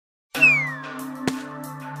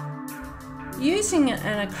Using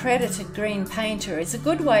an accredited green painter is a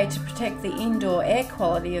good way to protect the indoor air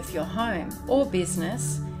quality of your home or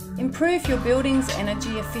business, improve your building's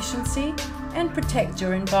energy efficiency, and protect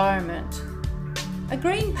your environment. A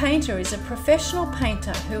green painter is a professional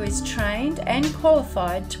painter who is trained and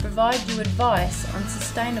qualified to provide you advice on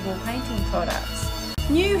sustainable painting products.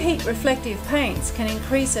 New heat reflective paints can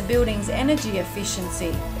increase a building's energy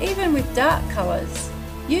efficiency, even with dark colours.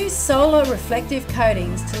 Use solar reflective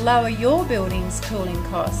coatings to lower your building's cooling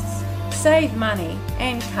costs, save money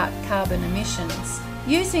and cut carbon emissions.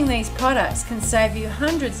 Using these products can save you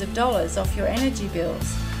hundreds of dollars off your energy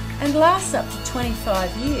bills and last up to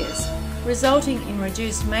 25 years, resulting in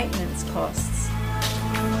reduced maintenance costs.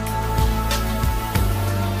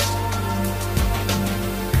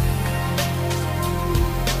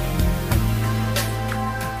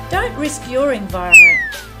 Don't risk your environment.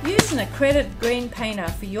 Use an accredited green painter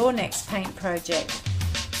for your next paint project.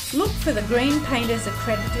 Look for the GreenPainters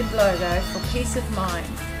accredited logo for peace of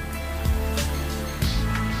mind.